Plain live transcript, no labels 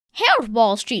Here's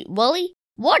Wall Street, Willie.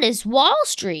 What is Wall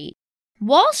Street?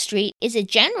 Wall Street is a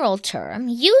general term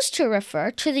used to refer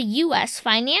to the U.S.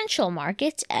 financial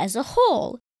markets as a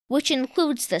whole, which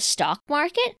includes the stock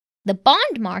market, the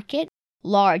bond market,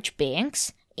 large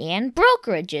banks, and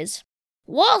brokerages.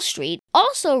 Wall Street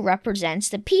also represents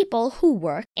the people who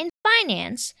work in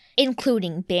finance,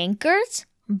 including bankers,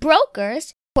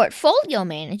 brokers, portfolio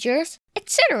managers,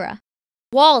 etc.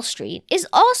 Wall Street is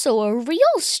also a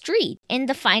real street in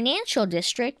the financial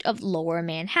district of Lower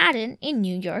Manhattan in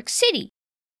New York City.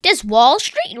 Does Wall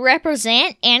Street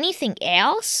represent anything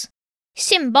else?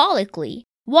 Symbolically,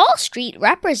 Wall Street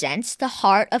represents the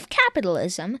heart of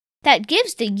capitalism that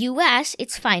gives the U.S.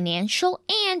 its financial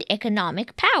and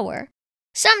economic power.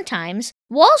 Sometimes,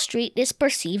 Wall Street is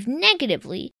perceived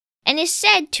negatively and is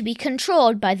said to be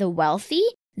controlled by the wealthy,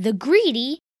 the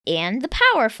greedy, and the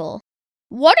powerful.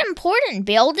 What important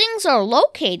buildings are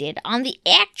located on the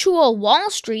actual Wall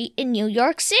Street in New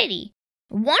York City?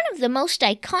 One of the most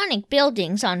iconic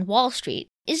buildings on Wall Street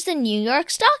is the New York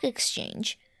Stock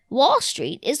Exchange. Wall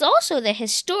Street is also the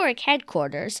historic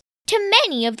headquarters to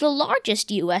many of the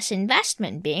largest U.S.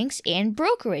 investment banks and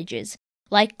brokerages,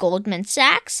 like Goldman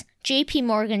Sachs, J.P.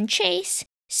 Morgan Chase,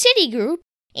 Citigroup,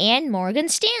 and Morgan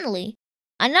Stanley.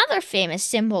 Another famous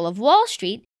symbol of Wall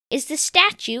Street is the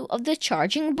statue of the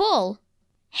Charging Bull.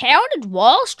 How did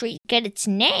Wall Street get its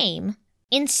name?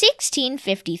 In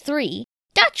 1653,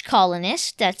 Dutch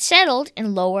colonists that settled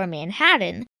in Lower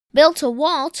Manhattan built a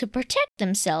wall to protect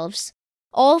themselves.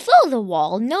 Although the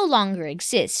wall no longer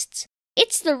exists,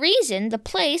 it's the reason the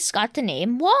place got the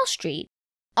name Wall Street.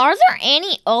 Are there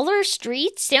any other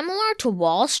streets similar to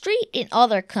Wall Street in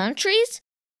other countries?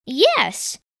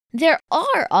 Yes, there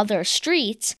are other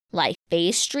streets like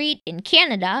Bay Street in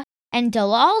Canada and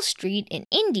Dalal Street in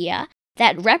India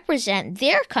that represent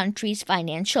their country's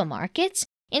financial markets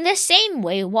in the same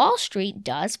way Wall Street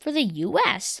does for the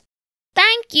U.S.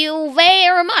 Thank you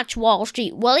very much, Wall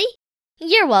Street Willie.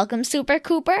 You're welcome, Super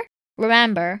Cooper.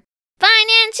 Remember,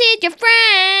 finance is your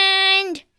friend!